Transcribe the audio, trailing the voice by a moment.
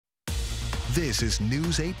This is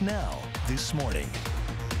News 8 Now, this morning.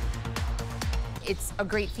 It's a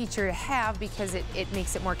great feature to have because it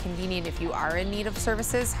makes it more convenient if you are in need of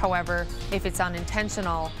services. However, if it's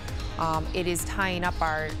unintentional, it is tying up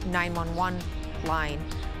our 911 line,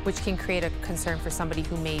 which can create a concern for somebody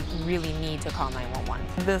who may really need to call 911.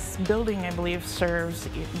 This building, I believe, serves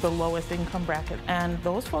the lowest income bracket, and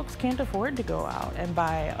those folks can't afford to go out and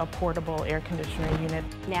buy a portable air conditioner unit.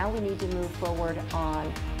 Now we need to move forward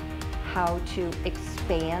on how to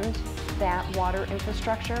expand that water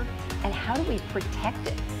infrastructure and how do we protect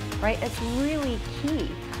it, right? It's really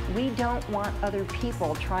key. We don't want other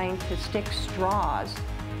people trying to stick straws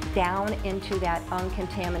down into that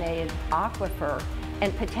uncontaminated aquifer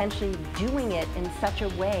and potentially doing it in such a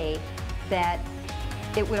way that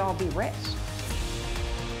it would all be risked.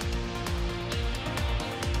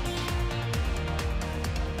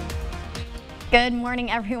 Good morning,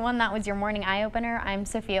 everyone. That was your morning eye-opener. I'm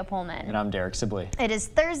Sophia Pullman. And I'm Derek Sibley. It is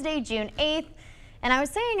Thursday, June 8th, and I was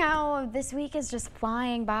saying how this week is just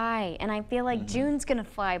flying by, and I feel like June's gonna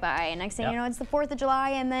fly by, and next thing you know, it's the 4th of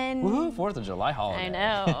July, and then... Woohoo, 4th of July holiday. I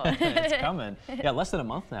know. It's coming. Yeah, less than a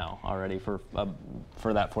month now already for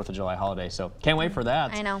that 4th of July holiday, so can't wait for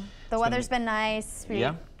that. I know. The weather's been nice. We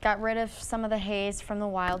got rid of some of the haze from the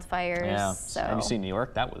wildfires. Yeah. So have you seen New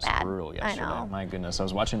York? That was brutal yesterday. I know. My goodness. I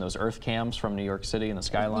was watching those earth cams from New York City and the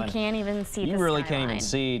skyline. You can't even see the skyline. You really can't even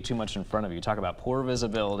see too much in front of you. Talk about poor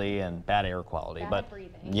visibility and bad air quality. Bad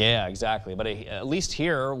breathing. Yeah, exactly. But at least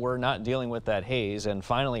here, we're not dealing with that haze. And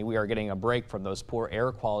finally, we are getting a break from those poor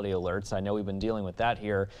air quality alerts. I know we've been dealing with that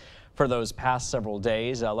here for those past several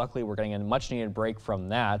days. Luckily, we're getting a much needed break from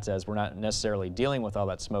that, as we're not necessarily dealing with all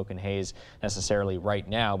that smoke and haze necessarily right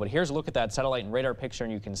now. But here's a look at that satellite and radar picture,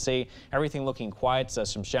 and you can see everything looking quiet.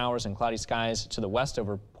 Some showers and cloudy skies to the west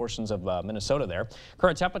over portions of Minnesota there.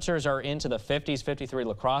 Current temperatures are into the 50s, 53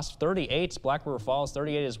 La Crosse, 38 Black River Falls,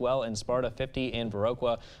 38 as well in Sparta, 50 in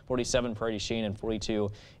Viroqua, 47 Prairie du Chien, and 42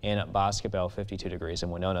 in Boscobel, 52 degrees in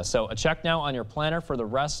Winona. So a check now on your planner for the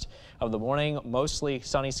rest of the morning. Mostly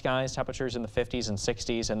sunny skies, temperatures in the 50s and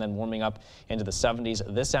 60s, and then warming up into the 70s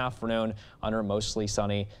this afternoon under mostly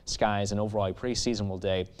sunny skies, and overall a pretty seasonable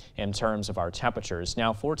day in terms of our temperatures.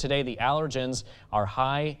 Now for today, the allergens are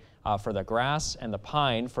high for the grass and the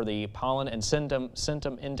pine. For the pollen and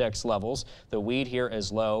symptom index levels, the weed here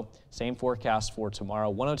is low. Same forecast for tomorrow.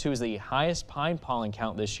 102 is the highest pine pollen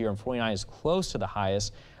count this year, and 49 is close to the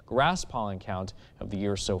highest grass pollen count of the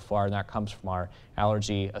year so far, and that comes from our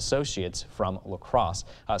allergy associates from La Crosse.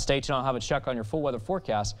 Stay tuned. I'll have a check on your full weather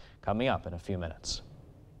forecast coming up in a few minutes.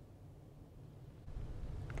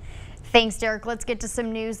 Thanks, Derek. Let's get to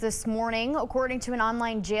some news this morning. According to an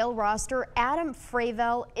online jail roster, Adam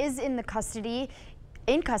Fravel is in custody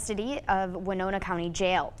of Winona County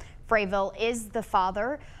Jail. Fravel is the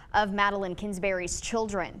father of Madeline Kinsbury's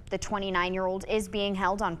children. The 29-year-old is being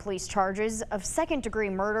held on police charges of second-degree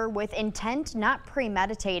murder with intent not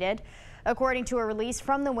premeditated. According to a release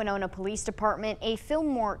from the Winona Police Department, a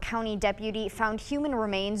Fillmore County deputy found human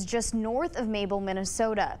remains just north of Mabel,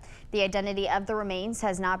 Minnesota. The identity of the remains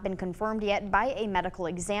has not been confirmed yet by a medical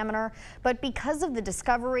examiner, but because of the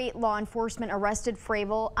discovery, law enforcement arrested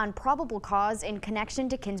Fravel on probable cause in connection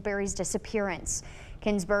to Kinsbury's disappearance.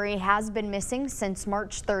 Kinsbury has been missing since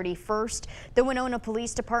March 31st. The Winona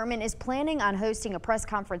Police Department is planning on hosting a press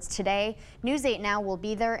conference today. News 8 Now will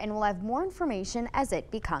be there, and we'll have more information as it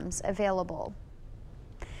becomes available.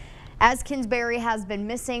 As Kinsbury has been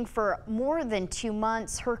missing for more than 2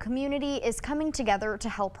 months, her community is coming together to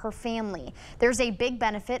help her family. There's a big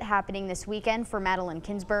benefit happening this weekend for Madeline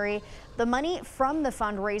Kinsbury. The money from the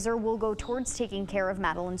fundraiser will go towards taking care of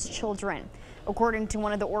Madeline's children. According to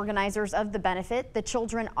one of the organizers of the benefit, the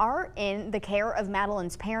children are in the care of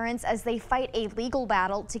Madeline's parents as they fight a legal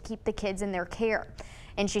battle to keep the kids in their care.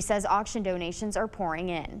 And she says auction donations are pouring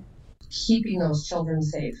in. Keeping those children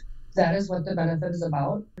safe. That is what the benefit is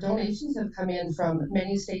about. Donations have come in from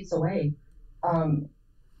many states away, and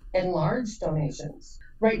large donations.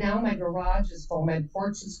 Right now, my garage is full, my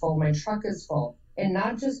porch is full, my truck is full, and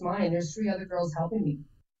not just mine. There's 3 other girls helping me.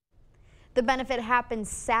 The benefit happens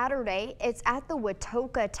Saturday. It's at the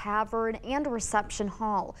Watoka Tavern and Reception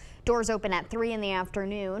Hall. Doors open at 3 in the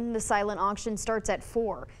afternoon. The silent auction starts at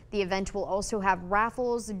 4. The event will also have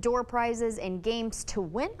raffles, door prizes, and games to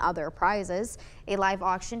win other prizes. A live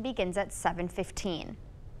auction begins at 7:15.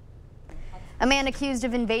 A man accused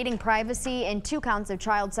of invading privacy and 2 counts of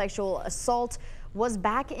child sexual assault was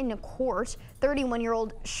back in court.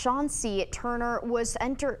 31-year-old Chauncey Turner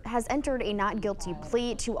has entered a not guilty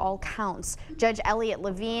plea to all counts. Judge Elliot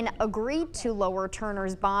Levine agreed to lower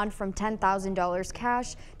Turner's bond from $10,000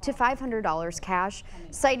 cash to $500 cash,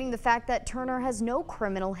 citing the fact that Turner has no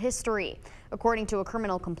criminal history. According to a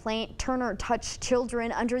criminal complaint, Turner touched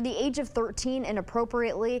children under the age of 13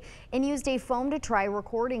 inappropriately and used a phone to try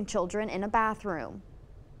recording children in a bathroom.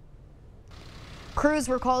 Crews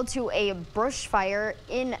were called to a brush fire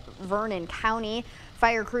in Vernon County.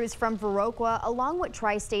 Fire crews from Viroqua, along with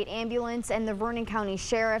Tri-State Ambulance and the Vernon County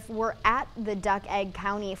Sheriff, were at the Duck Egg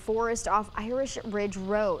County Forest off Irish Ridge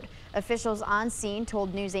Road. Officials on scene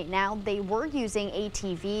told News 8 Now they were using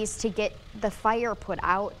ATVs to get the fire put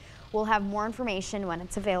out. We'll have more information when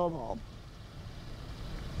it's available.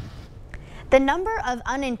 The number of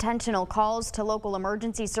unintentional calls to local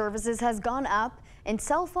emergency services has gone up, and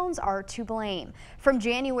cell phones are to blame. From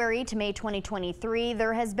January to May 2023,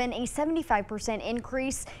 there has been a 75%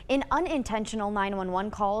 increase in unintentional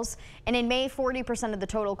 911 calls, and in May, 40% of the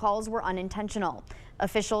total calls were unintentional.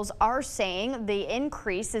 Officials are saying the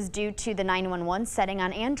increase is due to the 911 setting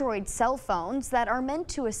on Android cell phones that are meant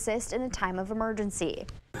to assist in a time of emergency.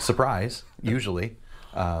 Surprise, usually.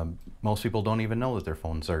 Most people don't even know that their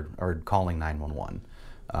phones are calling 911.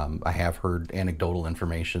 I have heard anecdotal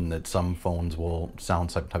information that some phones will sound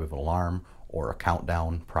some type of an alarm or a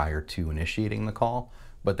countdown prior to initiating the call,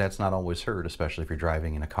 but that's not always heard, especially if you're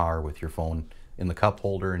driving in a car with your phone in the cup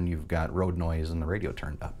holder and you've got road noise and the radio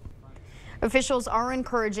turned up. Officials are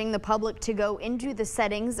encouraging the public to go into the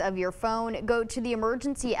settings of your phone, go to the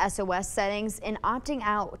emergency SOS settings, and opting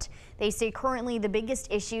out. They say currently the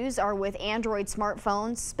biggest issues are with Android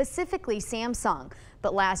smartphones, specifically Samsung.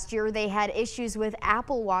 But last year they had issues with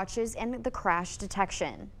Apple Watches and the crash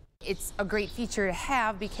detection. It's a great feature to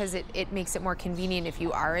have because it makes it more convenient if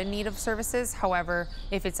you are in need of services. However,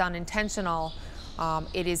 if it's unintentional,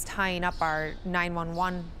 it is tying up our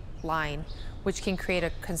 911 line, which can create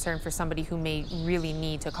a concern for somebody who may really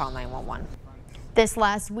need to call 911. This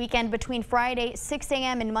last weekend, between Friday 6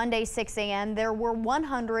 a.m. and Monday 6 a.m., there were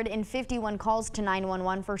 151 calls to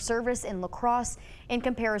 911 for service in La Crosse in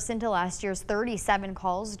comparison to last year's 37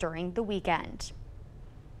 calls during the weekend.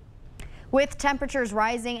 With temperatures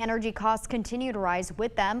rising, energy costs continue to rise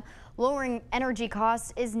with them. Lowering energy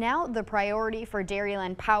costs is now the priority for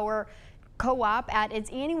Dairyland Power Co-op at its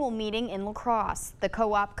annual meeting in La Crosse. The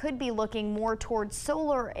co-op could be looking more towards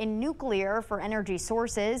solar and nuclear for energy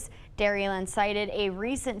sources. Dairyland cited a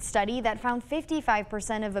recent study that found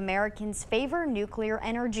 55% of Americans favor nuclear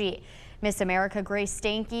energy. Miss America Grace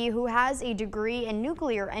Stanke, who has a degree in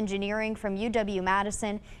nuclear engineering from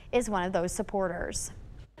UW-Madison, is one of those supporters.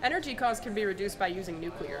 Energy costs can be reduced by using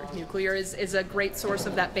nuclear. Nuclear is a great source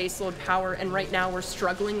of that baseload power, and right now we're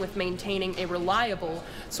struggling with maintaining a reliable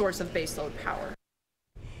source of baseload power.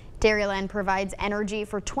 Dairyland provides energy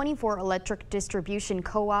for 24 electric distribution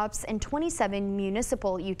co-ops and 27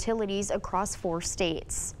 municipal utilities across 4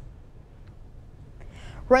 states.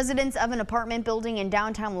 Residents of an apartment building in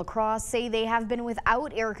downtown La Crosse say they have been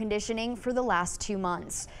without air conditioning for the last 2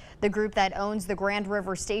 months. The group that owns the Grand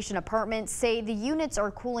River Station apartments say the units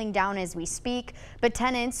are cooling down as we speak, but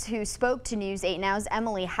tenants who spoke to News 8 Now's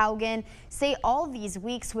Emily Haugen say all these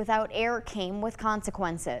weeks without air came with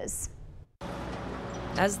consequences.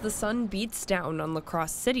 As the sun beats down on La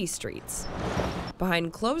Crosse city streets,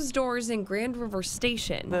 behind closed doors in Grand River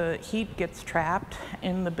Station, the heat gets trapped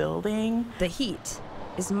in the building. The heat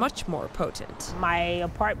is much more potent. My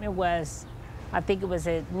apartment was, I think it was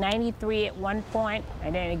at 93 at one point,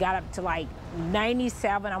 and then it got up to like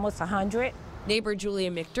 97, almost 100. Neighbor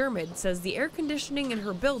Julia McDermott says the air conditioning in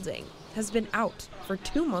her building has been out for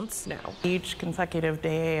 2 months now. Each consecutive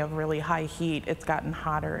day of really high heat, it's gotten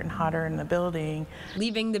hotter and hotter in the building,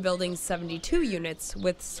 leaving the building's 72 units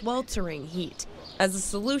with sweltering heat. As a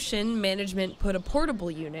solution, management put a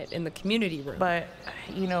portable unit in the community room. But,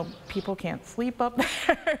 you know, people can't sleep up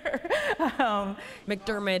there.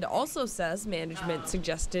 McDermott also says management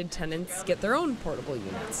suggested tenants get their own portable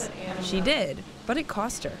units. She did, but it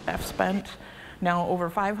cost her. I've spent now over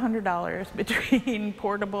 $500 between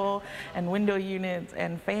portable and window units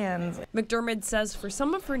and fans. McDermott says for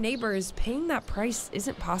some of her neighbors, paying that price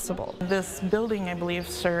isn't possible. This building, I believe,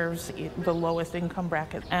 serves the lowest income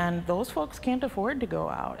bracket, and those folks can't afford to go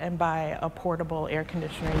out and buy a portable air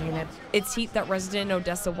conditioner unit. It's heat that resident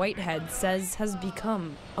Odessa Whitehead says has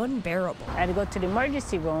become unbearable. I had to go to the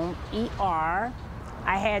emergency room, ER.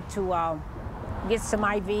 I had to get some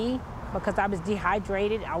IV because I was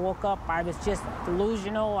dehydrated. I woke up, I was just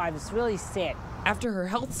delusional, I was really sick. After her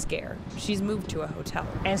health scare, she's moved to a hotel.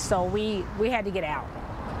 And so we had to get out.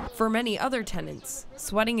 For many other tenants,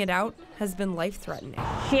 sweating it out has been life-threatening.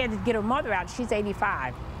 She had to get her mother out. She's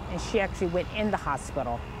 85, and she actually went in the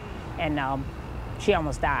hospital, and she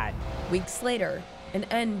almost died. Weeks later, an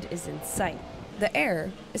end is in sight. The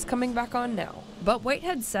air is coming back on now, but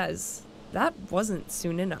Whitehead says that wasn't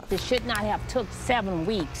soon enough. It should not have took 7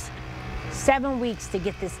 weeks. 7 weeks to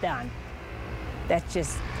get this done. That's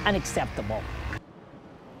just unacceptable.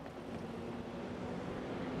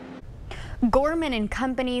 Gorman and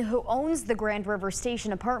Company, who owns the Grand River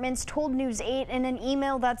Station Apartments, told News 8 in an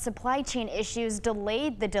email that supply chain issues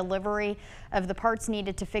delayed the delivery of the parts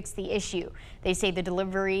needed to fix the issue. They say the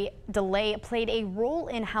delivery delay played a role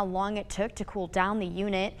in how long it took to cool down the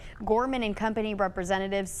unit. Gorman and Company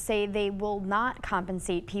representatives say they will not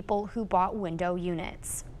compensate people who bought window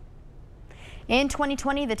units. In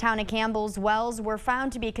 2020, the town of Campbell's wells were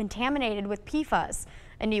found to be contaminated with PFAS.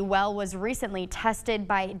 A new well was recently tested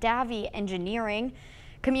by Davy Engineering.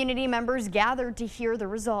 Community members gathered to hear the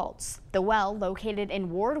results. The well, located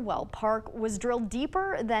in Wardwell Park, was drilled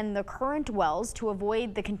deeper than the current wells to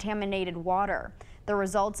avoid the contaminated water. The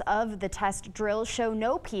results of the test drill show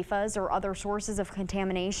no PFAS or other sources of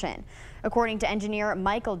contamination. According to engineer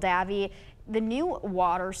Michael Davy, the new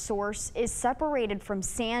water source is separated from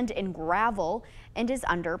sand and gravel and is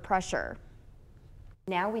under pressure.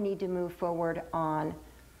 Now we need to move forward on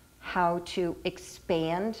how to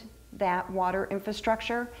expand that water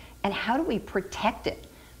infrastructure and how do we protect it,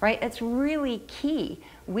 right? It's really key.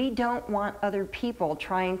 We don't want other people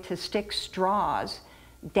trying to stick straws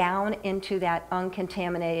down into that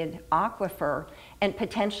uncontaminated aquifer and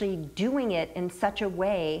potentially doing it in such a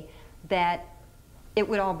way that it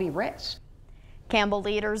would all be risked. Campbell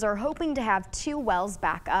leaders are hoping to have 2 wells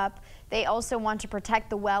back up. They also want to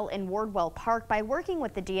protect the well in Wardwell Park by working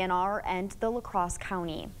with the DNR and the La Crosse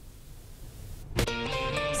County.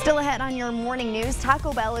 Still ahead on your morning news,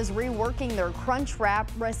 Taco Bell is reworking their Crunch Wrap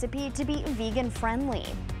recipe to be vegan friendly.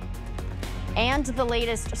 And the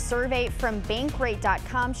latest survey from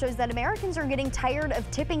Bankrate.com shows that Americans are getting tired of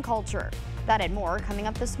tipping culture. That and more coming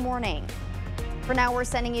up this morning. For now, we're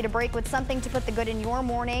sending you to break with something to put the good in your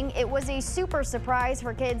morning. It was a super surprise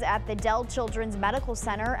for kids at the Dell Children's Medical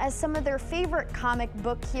Center as some of their favorite comic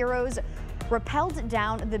book heroes rappelled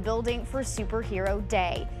down the building for Superhero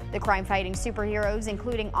Day. The crime-fighting superheroes,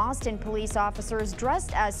 including Austin police officers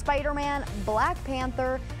dressed as Spider-Man, Black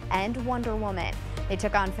Panther, and Wonder Woman. They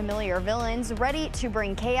took on familiar villains, ready to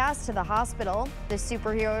bring chaos to the hospital. The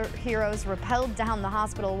superheroes rappelled down the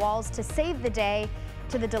hospital walls to save the day,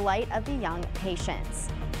 to the delight of the young patients.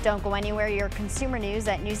 Don't go anywhere. Your consumer news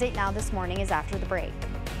at News 8 Now this morning is after the break.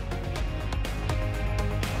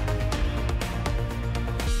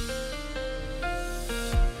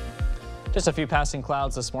 Just a few passing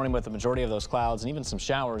clouds this morning, but the majority of those clouds and even some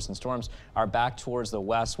showers and storms are back towards the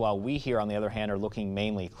west, while we here on the other hand are looking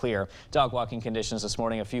mainly clear. Dog walking conditions this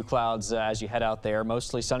morning, a few clouds as you head out there,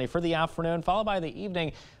 mostly sunny for the afternoon, followed by the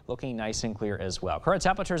evening looking nice and clear as well. Current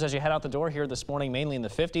temperatures as you head out the door here this morning, mainly in the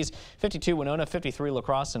 50s, 52 Winona, 53 La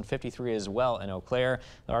Crosse, and 53 as well in Eau Claire.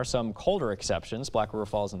 There are some colder exceptions, Black River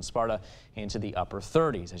Falls and Sparta into the upper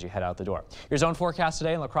 30s as you head out the door. Your zone forecast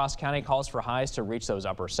today in La Crosse County calls for highs to reach those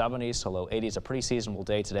upper 70s to low 80s. A pretty seasonable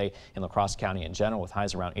day today in La Crosse County in general, with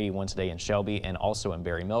highs around 81 today in Shelby and also in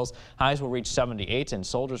Berry Mills. Highs will reach 78 in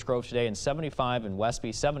Soldiers Grove today and 75 in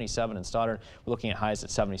Westby, 77 in Stoddard. We're looking at highs at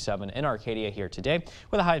 77 in Arcadia here today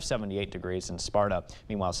with a high of 78 degrees in Sparta.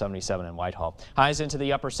 Meanwhile, 77 in Whitehall. Highs into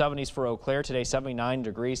the upper 70s for Eau Claire today, 79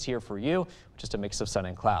 degrees here for you. Just a mix of sun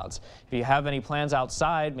and clouds. If you have any plans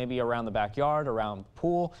outside, maybe around the backyard, around the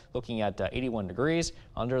pool, looking at 81 degrees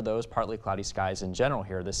under those partly cloudy skies in general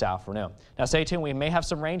here this afternoon. Now stay tuned. We may have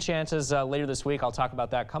some rain chances later this week. I'll talk about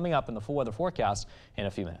that coming up in the full weather forecast in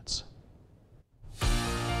a few minutes.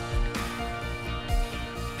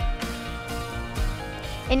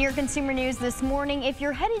 In your consumer news this morning, if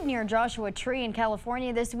you're headed near Joshua Tree in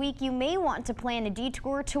California this week, you may want to plan a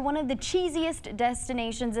detour to one of the cheesiest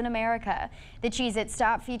destinations in America. The Cheez-It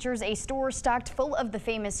stop features a store stocked full of the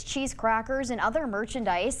famous cheese crackers and other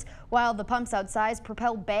merchandise, while the pumps outside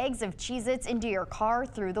propel bags of Cheez-Its into your car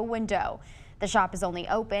through the window. The shop is only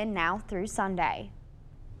open now through Sunday.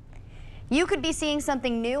 You could be seeing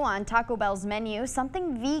something new on Taco Bell's menu,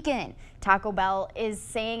 something vegan. Taco Bell is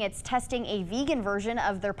saying it's testing a vegan version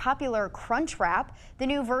of their popular Crunch Wrap. The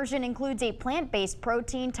new version includes a plant-based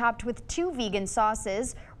protein topped with 2 vegan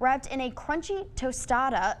sauces, wrapped in a crunchy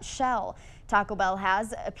tostada shell. Taco Bell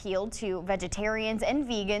has appealed to vegetarians and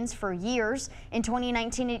vegans for years. In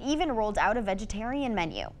 2019, it even rolled out a vegetarian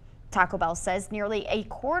menu. Taco Bell says nearly a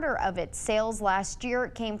quarter of its sales last year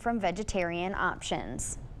came from vegetarian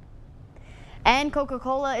options. And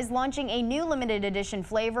Coca-Cola is launching a new limited edition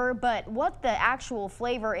flavor, but what the actual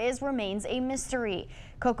flavor is remains a mystery.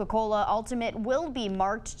 Coca-Cola Ultimate will be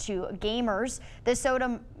marked to gamers. The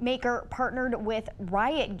soda maker partnered with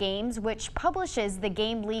Riot Games, which publishes the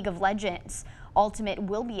game League of Legends. Ultimate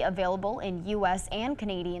will be available in U.S. and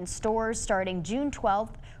Canadian stores starting June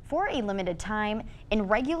 12th for a limited time in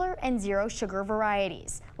regular and zero sugar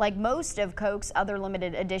varieties. Like most of Coke's other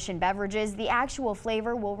limited edition beverages, the actual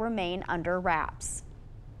flavor will remain under wraps.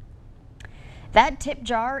 That tip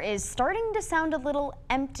jar is starting to sound a little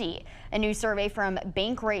empty. A new survey from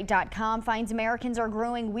Bankrate.com finds Americans are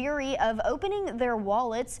growing weary of opening their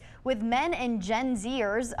wallets, with men and Gen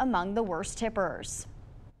Zers among the worst tippers.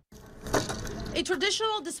 A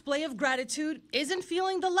traditional display of gratitude isn't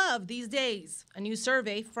feeling the love these days. A new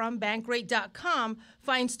survey from Bankrate.com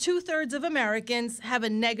finds 2/3 of Americans have a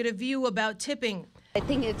negative view about tipping. I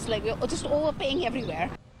think it's like we're just overpaying everywhere.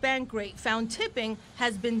 Bankrate found tipping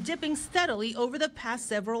has been dipping steadily over the past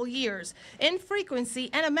several years in frequency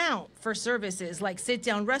and amount for services like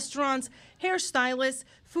sit-down restaurants, hairstylists,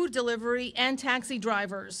 food delivery, and taxi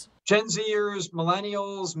drivers. Gen Zers,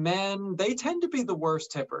 millennials, men, they tend to be the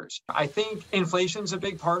worst tippers. I think inflation's a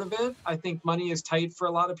big part of it. I think money is tight for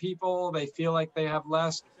a lot of people. They feel like they have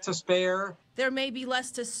less to spare. There may be less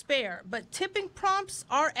to spare, but tipping prompts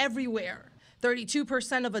are everywhere.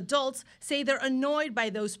 32% of adults say they're annoyed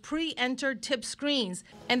by those pre-entered tip screens,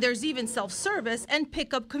 and there's even self-service and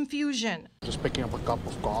pickup confusion. Just picking up a cup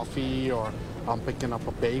of coffee, or I'm picking up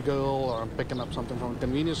a bagel, or I'm picking up something from a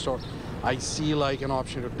convenience store, I see like an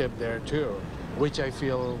option to tip there too, which I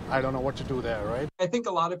feel I don't know what to do there, right? I think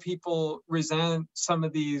a lot of people resent some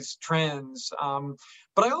of these trends,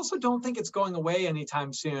 but I also don't think it's going away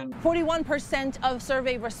anytime soon. 41% of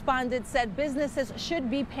survey respondents said businesses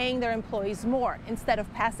should be paying their employees more instead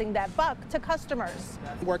of passing that buck to customers.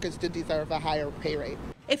 Workers do deserve a higher pay rate.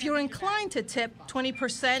 If you're inclined to tip,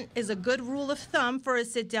 20% is a good rule of thumb for a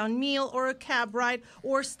sit-down meal or a cab ride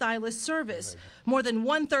or stylist service. More than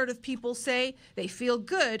 1/3 of people say they feel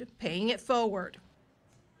good paying it forward.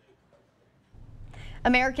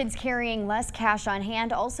 Americans carrying less cash on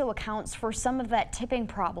hand also accounts for some of that tipping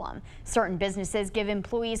problem. Certain businesses give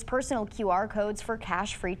employees personal QR codes for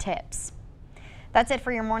cash-free tips. That's it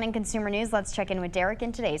for your morning consumer news. Let's check in with Derek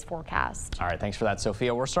in today's forecast. All right, thanks for that,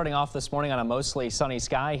 Sophia. We're starting off this morning on a mostly sunny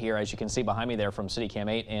sky here, as you can see behind me there from City Cam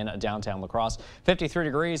 8 in downtown La Crosse. 53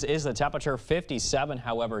 degrees is the temperature, 57,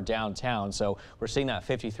 however, downtown. So we're seeing that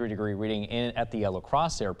 53-degree reading in at the La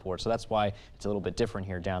Crosse airport. So that's why it's a little bit different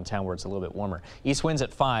here downtown, where it's a little bit warmer. East winds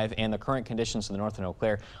at 5, and the current conditions to the north in Eau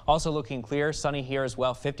Claire also looking clear. Sunny here as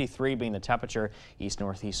well, 53 being the temperature.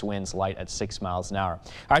 East-northeast winds light at 6 miles an hour.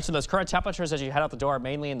 All right, so those current temperatures as you head out the door are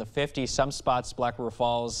mainly in the 50s. Some spots, Black River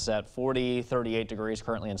Falls at 40, 38 degrees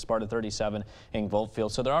currently in Sparta, 37 in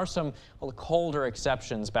Goldfield. So there are some colder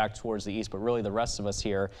exceptions back towards the east, but really the rest of us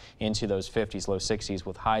here into those 50s, low 60s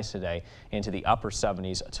with highs today into the upper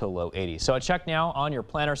 70s to low 80s. So a check now on your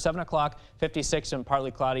planner. 7 o'clock, 56 and partly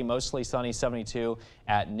cloudy, mostly sunny, 72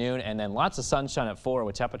 at noon, and then lots of sunshine at 4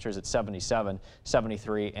 with temperatures at 77,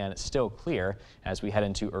 73, and still clear as we head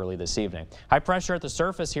into early this evening. High pressure at the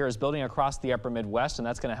surface here is building across the upper Midwest, and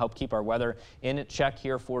that's going to help keep our weather in check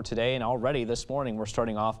here for today. And already this morning we're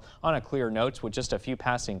starting off on a clear note with just a few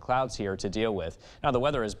passing clouds here to deal with. Now the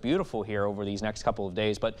weather is beautiful here over these next couple of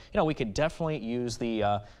days, but you know, we could definitely use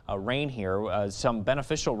the rain here. Some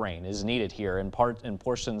beneficial rain is needed here in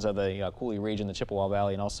portions of the Cooley region, the Chippewa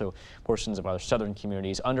Valley, and also portions of our southern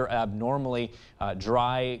communities under abnormally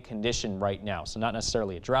dry condition right now. So not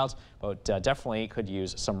necessarily a drought, but definitely could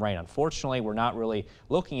use some rain. Unfortunately, we're not really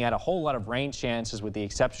looking at a whole lot of rain chances with the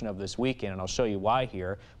exception of this weekend, and I'll show you why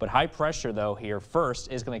here. But high pressure, though, here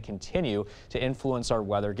first is going to continue to influence our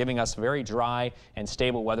weather, giving us very dry and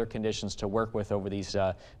stable weather conditions to work with over these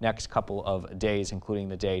next couple of days, including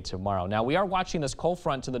the day tomorrow. Now, we are watching this cold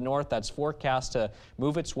front to the north that's forecast to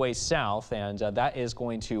move its way south, and that is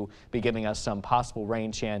going to be giving us some possible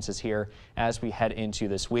rain chances here as we head into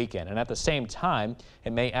this weekend. And at the same time,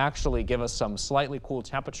 it may actually give us some slightly cool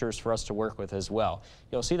temperatures for us to work with as well.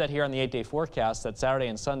 You'll see that here on the 8-day forecast that Saturday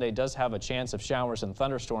and Sunday does have a chance of showers and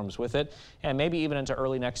thunderstorms with it, and maybe even into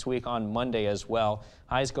early next week on Monday as well.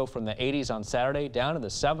 Highs go from the 80s on Saturday down to the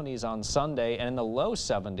 70s on Sunday and in the low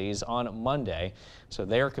 70s on Monday. So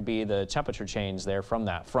there could be the temperature change there from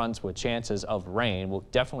that front with chances of rain. We'll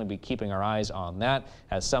definitely be keeping our eyes on that,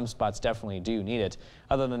 as some spots definitely do need it.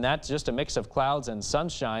 Other than that, just a mix of clouds and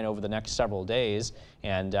sunshine over the next several days,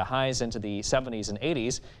 and highs into the 70s and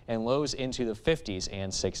 80s and lows into the 50s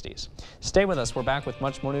and 60s. Stay with us. We're back with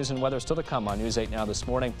much more news and weather still to come on News 8 Now this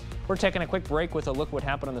morning. We're taking a quick break with a look what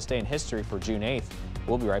happened on this day in history for June 8th.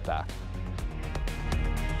 We'll be right back.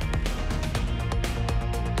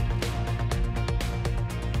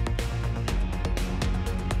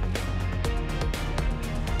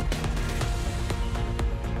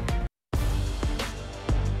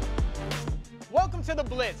 Welcome to the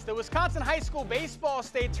Blitz. The Wisconsin High School Baseball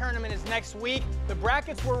State Tournament is next week. The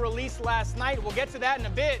brackets were released last night. We'll get to that in a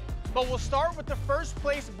bit, but we'll start with the first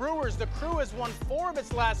place Brewers. The Crew has won 4 of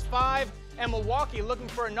its last 5, and Milwaukee looking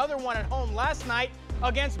for another one at home last night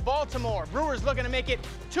against Baltimore. Brewers looking to make it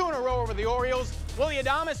 2 in a row over the Orioles. Willie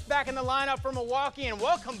Adames back in the lineup for Milwaukee, and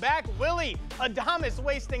welcome back, Willie. Adames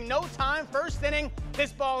wasting no time. First inning,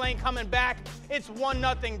 this ball ain't coming back. It's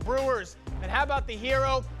 1-0 Brewers. And how about the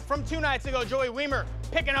hero from 2 nights ago, Joey Wiemer,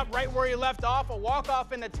 picking up right where he left off, a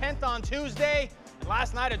walk-off in the 10th on Tuesday. And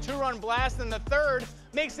last night, a 2-run blast in the 3rd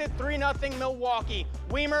makes it 3-0 Milwaukee.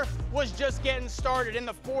 Wiemer was just getting started. In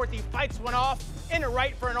the 4th, he fights one off into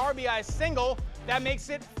right for an RBI single. That makes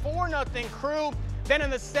it 4-0 Crew. Then in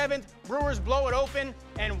the 7th, Brewers blow it open,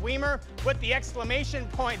 and Wiemer with the exclamation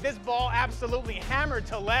point. This ball absolutely hammered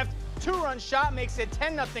to left. 2-run shot makes it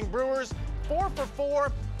 10-0 Brewers. 4 for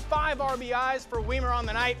 4, 5 RBIs for Wiemer on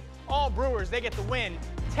the night. All Brewers, they get the win,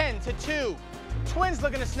 10-2. Twins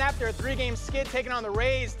looking to snap their 3-game skid, taking on the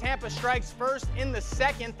Rays. Tampa strikes first in the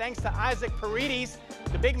 2nd, thanks to Isaac Paredes.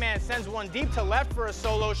 The big man sends one deep to left for a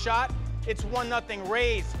solo shot. It's 1-0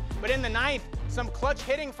 Rays. But in the 9th, some clutch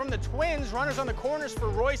hitting from the Twins. Runners on the corners for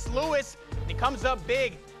Royce Lewis. He comes up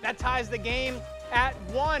big. That ties the game at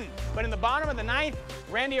 1. But in the bottom of the 9th,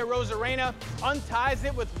 Randy Arozarena unties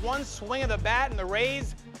it with one swing of the bat, and the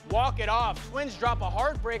Rays walk it off. Twins drop a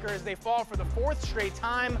heartbreaker as they fall for the 4th straight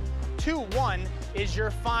time. 2-1 is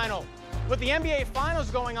your final. With the NBA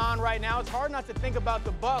Finals going on right now, it's hard not to think about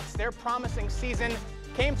the Bucks. Their promising season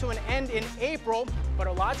came to an end in April, but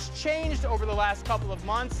a lot's changed over the last couple of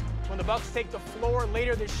months. When the Bucks take the floor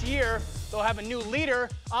later this year, they'll have a new leader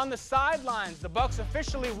on the sidelines. The Bucks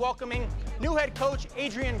officially welcoming new head coach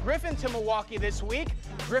Adrian Griffin to Milwaukee this week.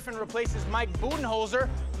 Griffin replaces Mike Budenholzer,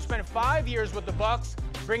 who spent 5 years with the Bucks,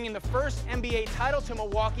 bringing the first NBA title to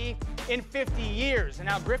Milwaukee in 50 years. And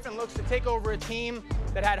now Griffin looks to take over a team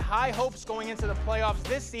that had high hopes going into the playoffs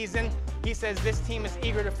this season. He says this team is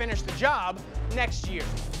eager to finish the job next year.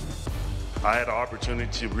 I had an opportunity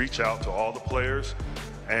to reach out to all the players,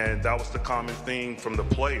 and that was the common theme from the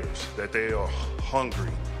players, that they are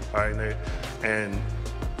hungry, all right? And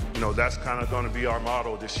you know, that's kind of going to be our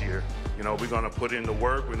motto this year. You know, we're going to put in the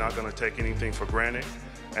work. We're not going to take anything for granted.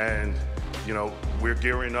 And, you know, we're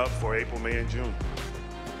gearing up for April, May, and June.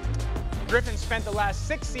 Griffin spent the last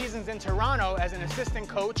 6 seasons in Toronto as an assistant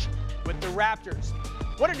coach with the Raptors.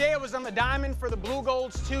 What a day it was on the diamond for the Blue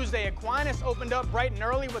Golds Tuesday. Aquinas opened up bright and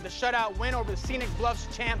early with a shutout win over the Scenic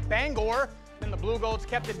Bluffs champ Bangor. Then the Blue Golds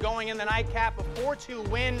kept it going in the nightcap, a 4-2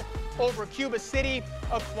 win over Cuba City.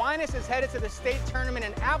 Aquinas is headed to the state tournament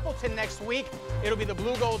in Appleton next week. It'll be the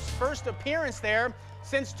Blue Golds' first appearance there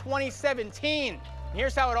since 2017.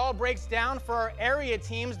 Here's how it all breaks down for our area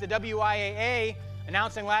teams. The WIAA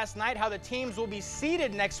announcing last night how the teams will be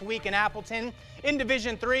seeded next week in Appleton. In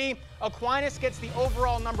Division 3, Aquinas gets the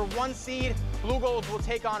overall #1 seed. Blue Golds will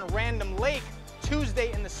take on Random Lake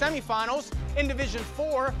Tuesday in the semifinals. In Division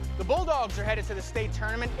 4, the Bulldogs are headed to the state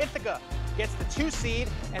tournament. Ithaca gets the 2 seed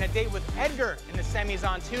and a date with Edgar in the semis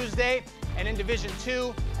on Tuesday. And in Division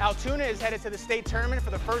 2, Altoona is headed to the state tournament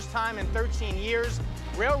for the first time in 13 years.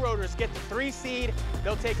 Railroaders get the 3 seed.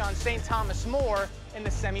 They'll take on St. Thomas More in the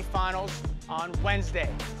semifinals on Wednesday.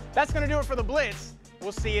 That's going to do it for the Blitz.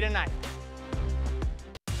 We'll see you tonight.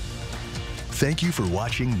 Thank you for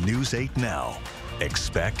watching News 8 Now.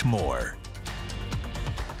 Expect more.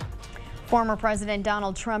 Former President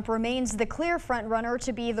Donald Trump remains the clear frontrunner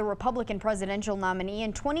to be the Republican presidential nominee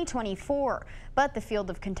in 2024, but the field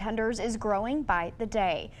of contenders is growing by the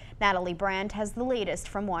day. Natalie Brandt has the latest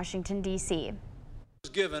from Washington, D.C.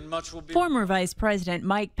 Former Vice President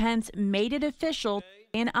Mike Pence made it official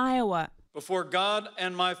in Iowa. Before God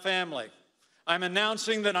and my family, I'm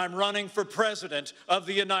announcing that I'm running for President of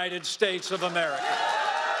the United States of America.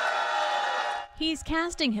 He's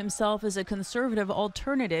casting himself as a conservative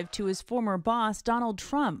alternative to his former boss, Donald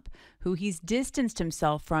Trump, who he's distanced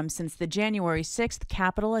himself from since the January 6th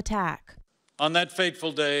Capitol attack. On that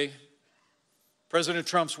fateful day, President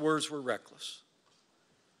Trump's words were reckless.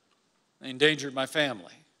 They endangered my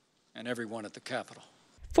family and everyone at the Capitol.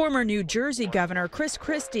 Former New Jersey Governor Chris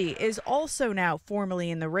Christie is also now formally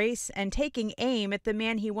in the race and taking aim at the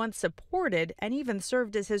man he once supported and even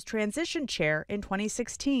served as his transition chair in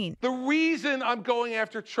 2016. The reason I'm going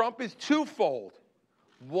after Trump is twofold.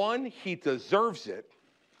 One, he deserves it.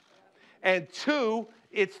 And two,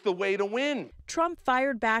 it's the way to win. Trump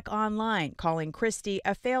fired back online, calling Christie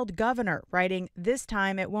a failed governor, writing, "This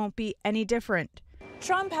time it won't be any different."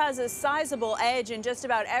 Trump has a sizable edge in just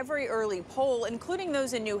about every early poll, including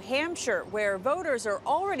those in New Hampshire, where voters are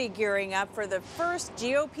already gearing up for the first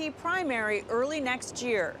GOP primary early next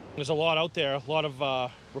year. There's a lot out there, a lot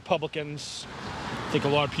of Republicans. I think a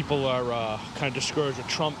lot of people are kind of discouraged with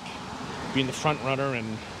Trump being the front runner,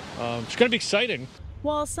 and it's going to be exciting.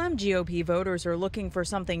 While some GOP voters are looking for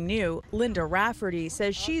something new, Linda Rafferty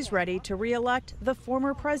says she's ready to re-elect the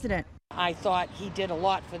former president. I thought he did a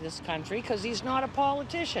lot for this country because he's not a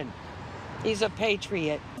politician. He's a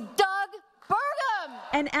patriot. Doug Burgum!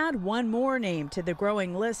 And add one more name to the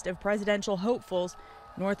growing list of presidential hopefuls.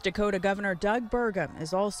 North Dakota Governor Doug Burgum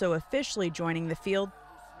is also officially joining the field.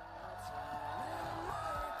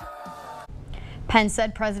 Pence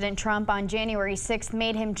said President Trump on January 6th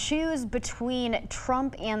made him choose between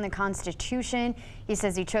Trump and the Constitution. He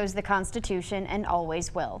says he chose the Constitution and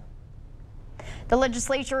always will. The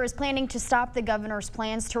legislature is planning to stop the governor's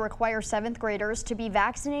plans to require 7th graders to be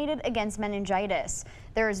vaccinated against meningitis.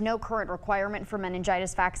 There is no current requirement for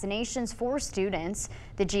meningitis vaccinations for students.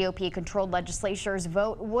 The GOP-controlled legislature's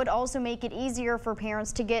vote would also make it easier for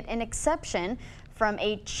parents to get an exception from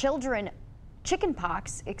a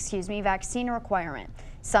chickenpox vaccine requirement.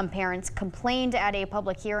 Some parents complained at a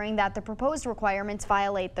public hearing that the proposed requirements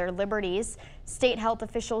violate their liberties. State health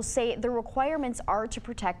officials say the requirements are to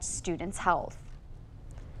protect students' health.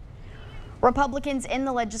 Republicans in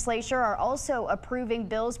the legislature are also approving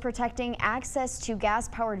bills protecting access to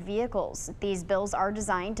gas-powered vehicles. These bills are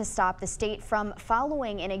designed to stop the state from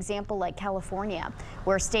following an example like California,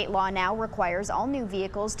 where state law now requires all new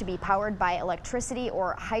vehicles to be powered by electricity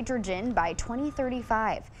or hydrogen by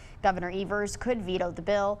 2035. Governor Evers could veto the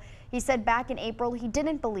bill. He said back in April he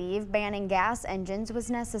didn't believe banning gas engines was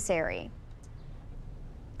necessary.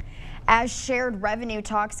 As shared revenue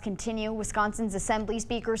talks continue, Wisconsin's Assembly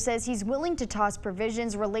Speaker says he's willing to toss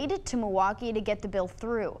provisions related to Milwaukee to get the bill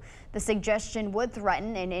through. The suggestion would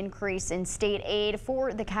threaten an increase in state aid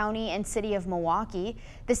for the county and city of Milwaukee.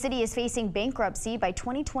 The city is facing bankruptcy by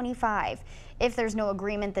 2025. If there's no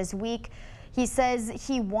agreement this week, he says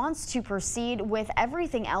he wants to proceed with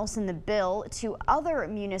everything else in the bill to other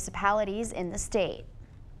municipalities in the state.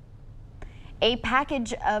 A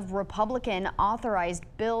package of Republican-authorized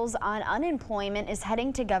bills on unemployment is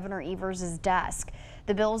heading to Governor Evers' desk.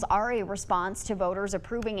 The bills are a response to voters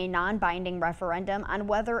approving a non-binding referendum on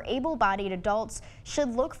whether able-bodied adults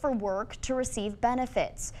should look for work to receive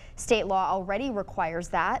benefits. State law already requires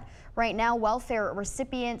that. Right now, welfare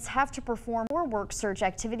recipients have to perform 4 work search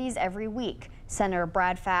activities every week. Senator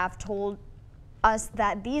Brad Pfaff told us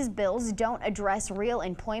that these bills don't address real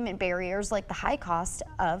employment barriers like the high cost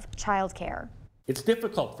of childcare. It's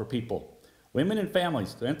difficult for people, women and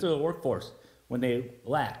families, to enter the workforce when they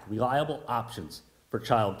lack reliable options for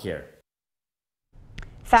childcare.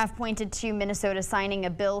 Pfaff pointed to Minnesota signing a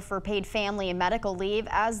bill for paid family and medical leave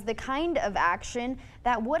as the kind of action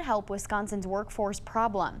that would help Wisconsin's workforce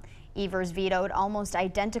problem. Evers vetoed almost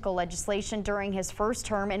identical legislation during his first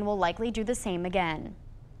term and will likely do the same again.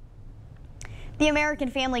 The American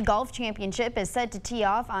Family Golf Championship is set to tee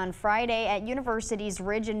off on Friday at University's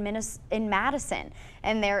Ridge in Madison,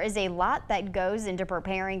 and there is a lot that goes into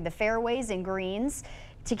preparing the fairways and greens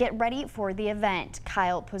to get ready for the event.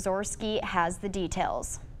 Kyle Pozorski has the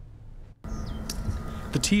details.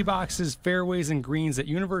 The tee boxes, fairways, and greens at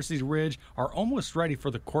University's Ridge are almost ready for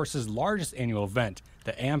the course's largest annual event,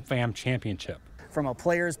 the AmFam Championship. From a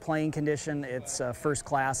player's playing condition, it's first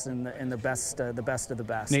class and the best of the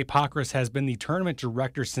best. Nate Pokras has been the tournament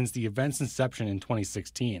director since the event's inception in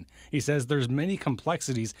 2016. He says there's many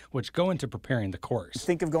complexities which go into preparing the course.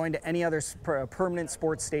 Think of going to any other permanent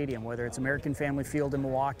sports stadium, whether it's American Family Field in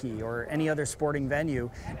Milwaukee or any other sporting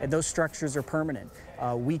venue, and those structures are permanent.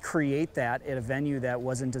 We create that at a venue that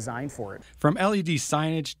wasn't designed for it. From LED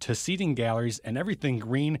signage to seating galleries and everything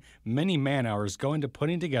green, many man-hours go into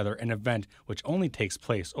putting together an event which only takes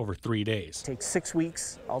place over 3 days. It takes 6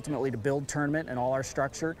 weeks ultimately to build tournament and all our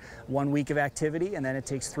structure, 1 week of activity, and then it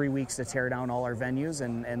takes 3 weeks to tear down all our venues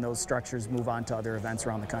and those structures move on to other events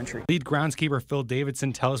around the country. Lead groundskeeper Phil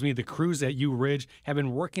Davidson tells me the crews at U Ridge have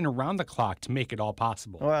been working around the clock to make it all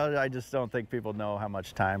possible. Well, I just don't think people know how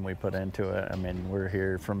much time we put into it. I mean, we're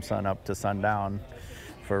here from sun up to sundown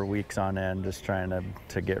for weeks on end, just trying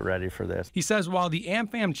to get ready for this. He says while the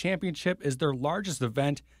AmFam Championship is their largest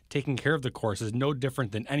event, taking care of the course is no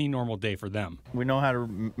different than any normal day for them. We know how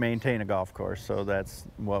to maintain a golf course, so that's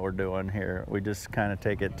what we're doing here. We just kind of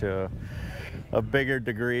take it to a bigger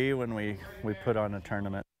degree when we put on a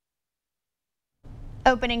tournament.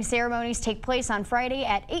 Opening ceremonies take place on Friday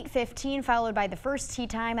at 8:15, followed by the first tee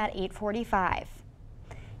time at 8:45.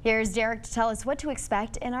 Here's Derek to tell us what to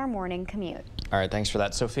expect in our morning commute. All right, thanks for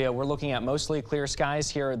that, Sophia. We're looking at mostly clear skies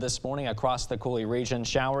here this morning across the Coulee region.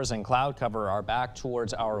 Showers and cloud cover are back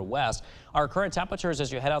towards our west. Our current temperatures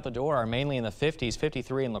as you head out the door are mainly in the 50s,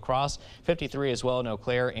 53 in La Crosse, 53 as well in Eau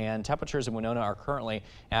Claire, and temperatures in Winona are currently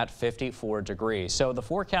at 54 degrees. So the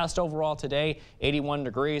forecast overall today, 81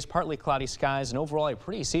 degrees, partly cloudy skies, and overall a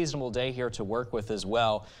pretty seasonable day here to work with as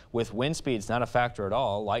well, with wind speeds not a factor at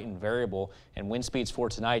all, light and variable, and wind speeds for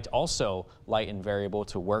tonight also light and variable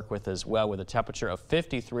to work with as well, with a temperature of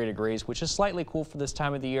 53 degrees, which is slightly cool for this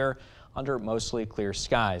time of the year under mostly clear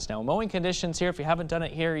skies. Now, mowing conditions here, if you haven't done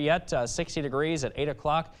it here yet, 60 degrees at 8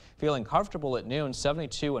 o'clock, feeling comfortable at noon,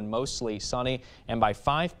 72 and mostly sunny. And by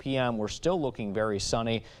 5 p.m., we're still looking very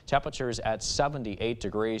sunny. Temperatures at 78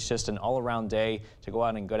 degrees, just an all-around day to go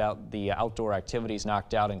out and get out the outdoor activities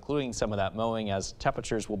knocked out, including some of that mowing, as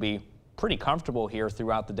temperatures will be pretty comfortable here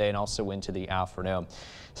throughout the day and also into the afternoon.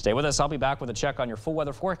 Stay with us. I'll be back with a check on your full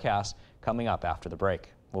weather forecast coming up after the break.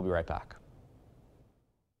 We'll be right back.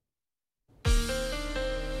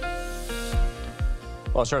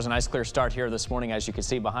 Well, it sure is a nice clear start here this morning, as you can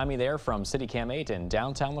see behind me there from City Cam 8 in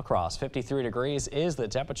downtown La Crosse. 53 degrees is the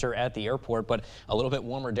temperature at the airport, but a little bit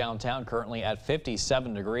warmer downtown, currently at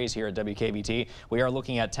 57 degrees here at WKBT. We are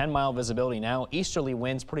looking at 10-mile visibility now. Easterly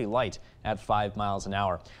winds pretty light at 5 miles an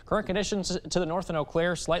hour. Current conditions to the north in Eau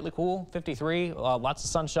Claire, slightly cool, 53. Lots of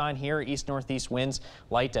sunshine here. East-northeast winds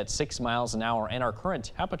light at 6 miles an hour. And our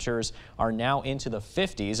current temperatures are now into the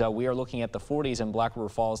 50s. We are looking at the 40s in Black River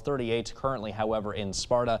Falls, 38 currently, however, in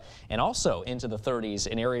Sparta, and also into the 30s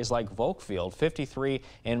in areas like Volkfield, 53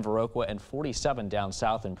 in Viroqua, and 47 down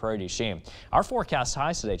south in Prairie du Chien. Our forecast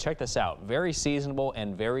highs today, check this out, very seasonable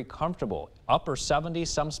and very comfortable. Upper 70s,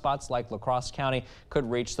 some spots like La Crosse County could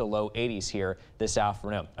reach the low 80s here this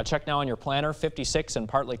afternoon. A check now on your planner, 56 and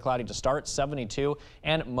partly cloudy to start, 72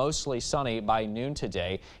 and mostly sunny by noon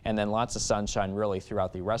today, and then lots of sunshine really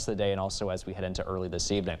throughout the rest of the day and also as we head into early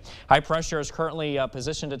this evening. High pressure has currently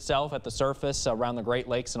positioned itself at the surface around the Great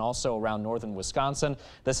Lakes and also around northern Wisconsin.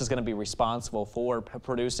 This is going to be responsible for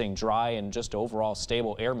producing dry and just overall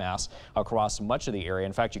stable air mass across much of the area.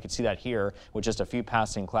 In fact, you can see that here with just a few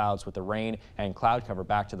passing clouds with the rain and cloud cover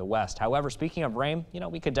back to the west. However, speaking of rain, you know,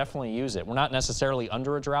 we could definitely use it. We're not necessarily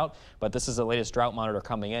under a drought, but this is the latest drought monitor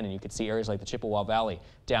coming in, and you can see areas like the Chippewa Valley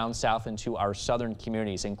down south into our southern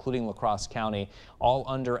communities, including La Crosse County, all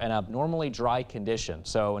under an abnormally dry condition.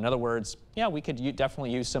 So in other words, yeah, we could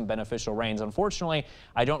definitely use some beneficial rains. Unfortunately,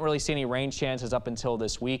 I don't really see any rain chances up until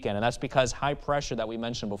this weekend, and that's because high pressure that we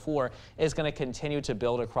mentioned before is going to continue to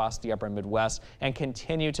build across the upper Midwest and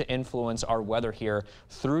continue to influence our weather here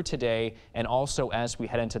through today. And also as we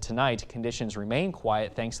head into tonight, conditions remain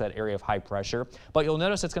quiet thanks to that area of high pressure. But you'll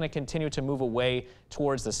notice it's going to continue to move away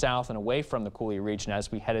towards the south and away from the Coulee region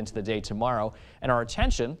as we head into the day tomorrow. And our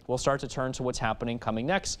attention will start to turn to what's happening coming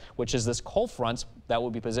next, which is this cold front that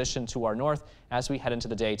will be positioned to our north as we head into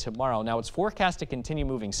the day tomorrow. Now, it's forecast to continue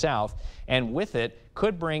moving south, and with it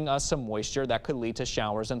could bring us some moisture that could lead to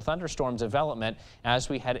showers and thunderstorm development as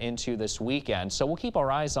we head into this weekend. So we'll keep our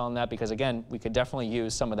eyes on that because, again, we could definitely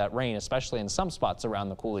use some of that rain, especially in some spots around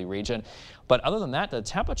the Coulee region. But other than that, the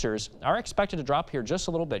temperatures are expected to drop here just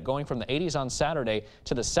a little bit, going from the 80s on Saturday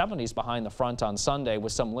to the 70s behind the front on Sunday,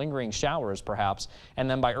 with some lingering showers perhaps. And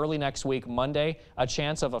then by early next week, Monday, a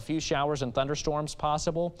chance of a few showers and thunderstorms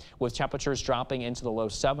possible, with temperatures dropping into the low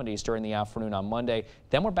 70s during the afternoon on Monday.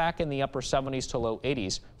 Then we're back in the upper 70s to low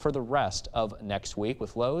 80s for the rest of next week,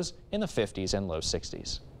 with lows in the 50s and low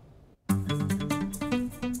 60s.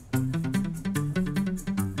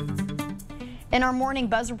 In our morning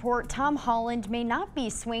buzz report, Tom Holland may not be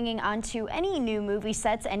swinging onto any new movie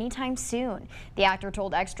sets anytime soon. The actor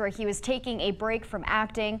told Extra he was taking a break from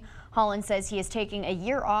acting. Holland says he is taking a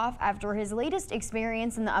year off after his latest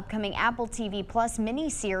experience in the upcoming Apple TV Plus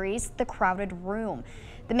miniseries, The Crowded Room.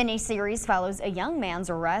 The miniseries follows a young man's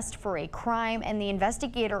arrest for a crime and the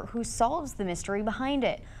investigator who solves the mystery behind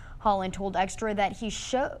it. Holland told Extra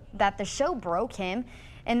that the show broke him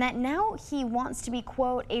and that now he wants to be,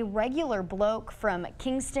 quote, a regular bloke from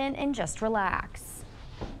Kingston and just relax.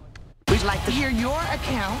 We'd like to hear your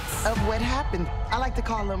accounts of what happened. I like to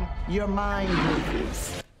call them your mind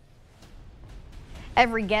movies.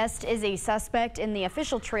 Every guest is a suspect in the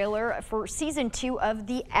official trailer for season 2 of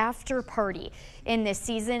The After Party. In this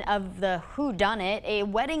season of the Whodunit, a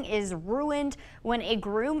wedding is ruined when a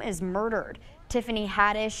groom is murdered. Tiffany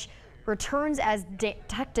Haddish returns as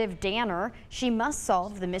Detective Danner. She must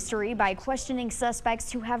solve the mystery by questioning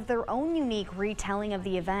suspects who have their own unique retelling of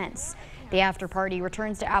the events. The After Party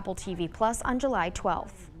returns to Apple TV Plus on July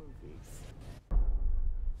 12th.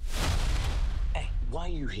 Hey, why are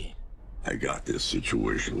you here? I got this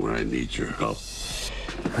situation where I need your help.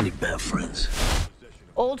 I need bad friends.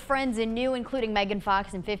 Old friends and new, including Megan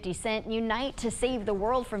Fox and 50 Cent, unite to save the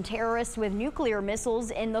world from terrorists with nuclear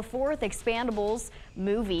missiles in the 4th Expendables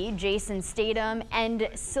movie. Jason Statham and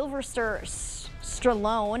Sylvester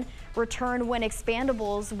Stallone return when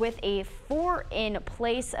Expendables with a 4 in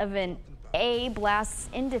place of an A blasts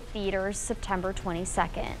into theaters September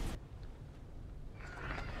 22nd.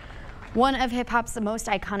 One of hip-hop's most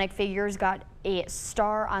iconic figures got a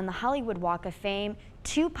star on the Hollywood Walk of Fame.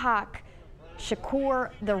 Tupac Shakur,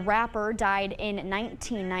 the rapper, died in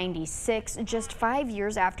 1996, just 5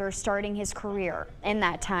 years after starting his career. In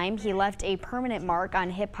that time, he left a permanent mark on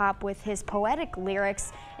hip-hop with his poetic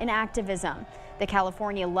lyrics and activism. The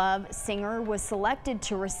California Love singer was selected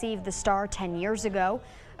to receive the star 10 years ago.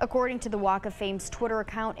 According to the Walk of Fame's Twitter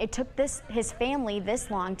account, it took his family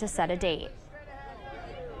this long to set a date.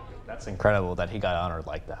 That's incredible that he got honored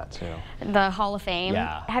like that, too. The Hall of Fame?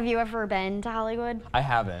 Yeah. Have you ever been to Hollywood? I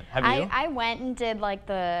haven't. Have you? I went and did like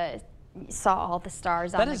saw all the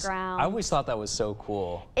stars on the ground. I always thought that was so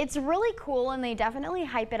cool. It's really cool, and they definitely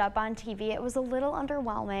hype it up on TV. It was a little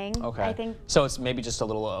underwhelming. Okay. I think. So it's maybe just a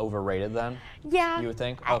little overrated then? Yeah. You would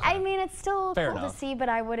think? Okay. I mean, it's still Fair cool enough. to see, but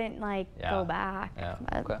I wouldn't go back. Yeah.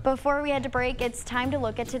 But Okay. before we head to break, it's time to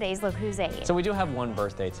look at today's Look Who's 8. So we do have one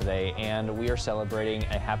birthday today, and we are celebrating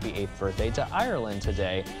a happy 8th birthday to Ireland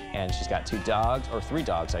today. And she's got 2 dogs, or 3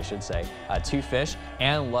 dogs, I should say, 2 fish,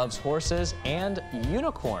 and loves horses and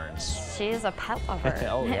unicorns. She is a pet lover.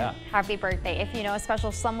 Oh, yeah. Happy birthday. If you know a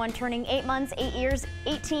special someone turning 8 months, 8 years,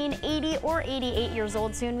 18, 80, or 88 years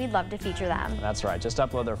old soon, we'd love to feature them. That's right. Just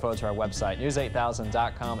upload their photo to our website,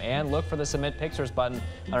 news8000.com, and look for the Submit Pictures button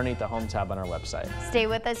underneath the home tab on our website. Stay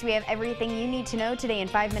with us. We have everything you need to know today in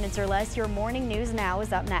 5 minutes or less. Your morning news now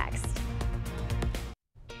is up next.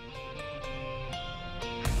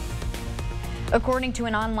 According to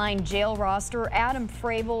an online jail roster, Adam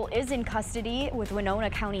Fravel is in custody with Winona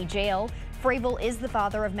County Jail. Fravel is the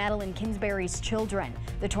father of Madeline Kinsbury's children.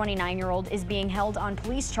 The 29-year-old is being held on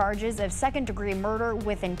police charges of second-degree murder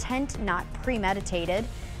with intent not premeditated.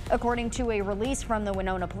 According to a release from the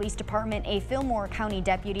Winona Police Department, a Fillmore County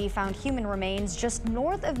deputy found human remains just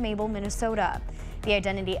north of Mabel, Minnesota. The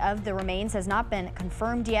identity of the remains has not been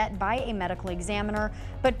confirmed yet by a medical examiner,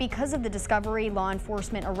 but because of the discovery, law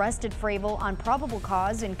enforcement arrested Fravel on probable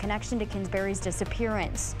cause in connection to Kinsbury's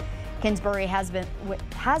disappearance. Kinsbury has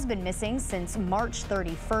been missing since March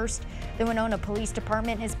 31st. The Winona Police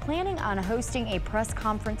Department is planning on hosting a press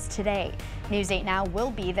conference today. News 8 Now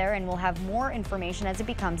will be there and will have more information as it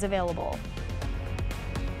becomes available.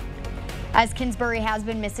 As Kinsbury has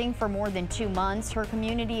been missing for more than 2 months, her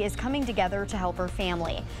community is coming together to help her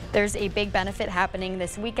family. There's a big benefit happening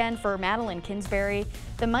this weekend for Madeline Kinsbury.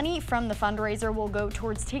 The money from the fundraiser will go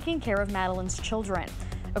towards taking care of Madeline's children.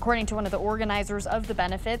 According to one of the organizers of the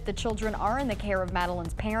benefit, the children are in the care of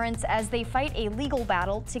Madeline's parents as they fight a legal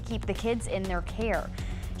battle to keep the kids in their care.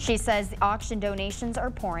 She says the auction donations are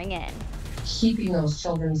pouring in. Keeping those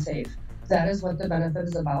children safe. That is what the benefit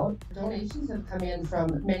is about. Donations have come in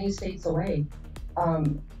from many states away,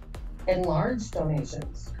 and large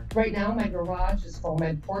donations. Right now, my garage is full,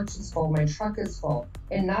 my porch is full, my truck is full,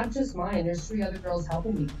 and not just mine, there's 3 other girls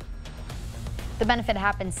helping me. The benefit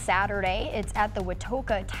happens Saturday. It's at the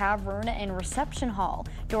Watoka Tavern and Reception Hall.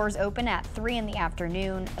 Doors open at 3 in the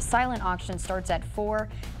afternoon. A silent auction starts at 4.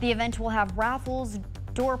 The event will have raffles,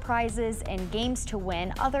 door prizes, and games to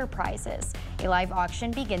win other prizes. A live auction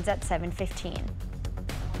begins at 7:15.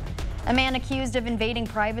 A man accused of invading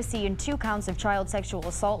privacy in 2 counts of child sexual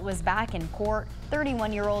assault was back in court.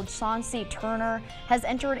 31-year-old Chauncey Turner has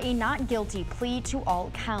entered a not guilty plea to all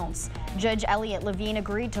counts. Judge Elliot Levine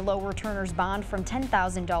agreed to lower Turner's bond from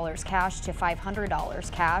 $10,000 cash to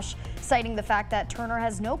 $500 cash, citing the fact that Turner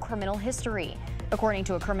has no criminal history. According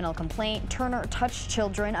to a criminal complaint, Turner touched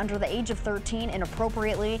children under the age of 13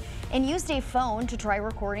 inappropriately and used a phone to try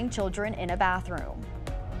recording children in a bathroom.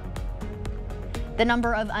 The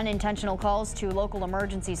number of unintentional calls to local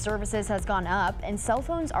emergency services has gone up, and cell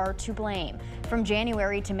phones are to blame. From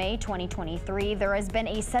January to May 2023, there has been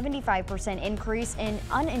a 75% increase in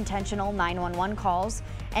unintentional 911 calls,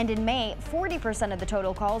 and in May, 40% of the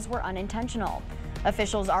total calls were unintentional.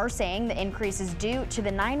 Officials are saying the increase is due to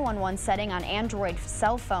the 911 setting on Android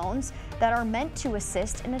cell phones that are meant to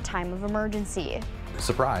assist in a time of emergency.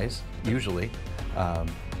 Surprise, usually.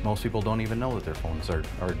 Most people don't even know that their phones are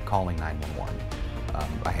calling 911.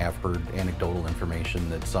 I have heard anecdotal information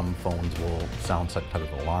that some phones will sound some type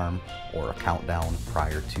of alarm or a countdown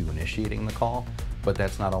prior to initiating the call, but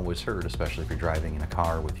that's not always heard, especially if you're driving in a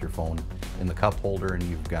car with your phone in the cup holder and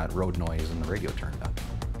you've got road noise and the radio turned up.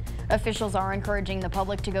 Officials are encouraging the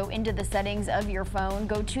public to go into the settings of your phone,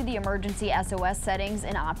 go to the emergency SOS settings,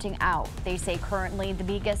 and opting out. They say currently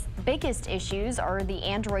the biggest issues are the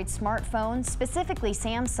Android smartphones, specifically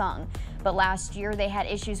Samsung. But last year they had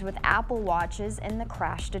issues with Apple Watches and the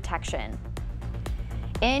crash detection.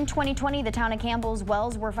 In 2020, the town of Campbell's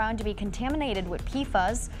wells were found to be contaminated with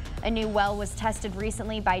PFAS. A new well was tested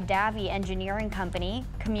recently by Davy Engineering Company.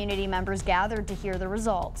 Community members gathered to hear the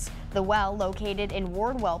results. The well, located in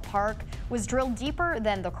Wardwell Park, was drilled deeper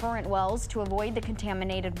than the current wells to avoid the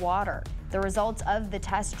contaminated water. The results of the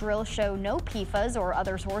test drill show no PFAS or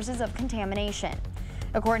other sources of contamination.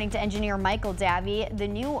 According to engineer Michael Davy, the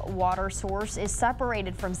new water source is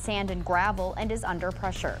separated from sand and gravel and is under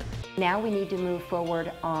pressure. Now we need to move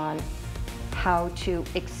forward on how to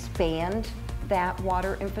expand that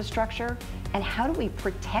water infrastructure and how do we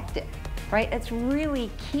protect it, right? It's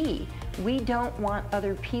really key. We don't want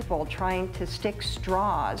other people trying to stick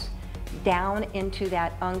straws down into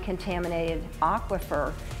that uncontaminated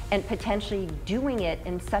aquifer and potentially doing it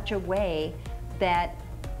in such a way that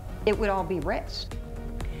it would all be risked.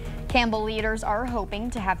 Campbell leaders are hoping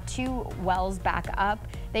to have 2 wells back up.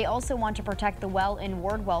 They also want to protect the well in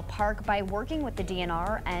Wardwell Park by working with the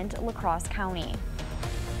DNR and La Crosse County.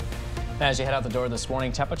 As you head out the door this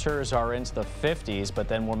morning, temperatures are into the 50s, but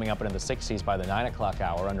then warming up into the 60s by the 9 o'clock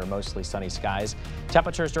hour under mostly sunny skies.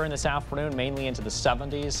 Temperatures during this afternoon mainly into the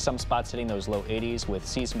 70s, some spots hitting those low 80s with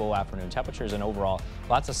seasonable afternoon temperatures, and overall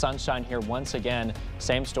lots of sunshine here once again.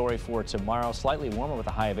 Same story for tomorrow, slightly warmer with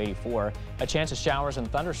a high of 84. A chance of showers and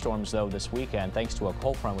thunderstorms though this weekend thanks to a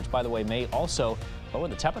cold front, which by the way may also lower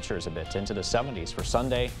the temperatures a bit into the 70s for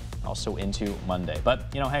Sunday, also into Monday. But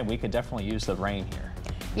you know, hey, we could definitely use the rain here.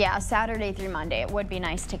 Yeah, Saturday through Monday, it would be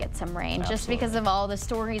nice to get some rain. Absolutely. Just because of all the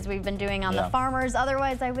stories we've been doing on the farmers.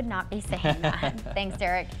 Otherwise, I would not be saying that. Thanks,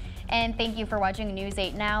 Derek. And thank you for watching News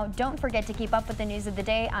 8 Now. Don't forget to keep up with the news of the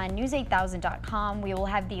day on news8000.com. We will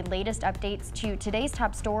have the latest updates to today's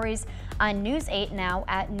top stories on News 8 Now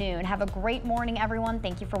at noon. Have a great morning, everyone.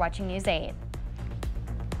 Thank you for watching News 8.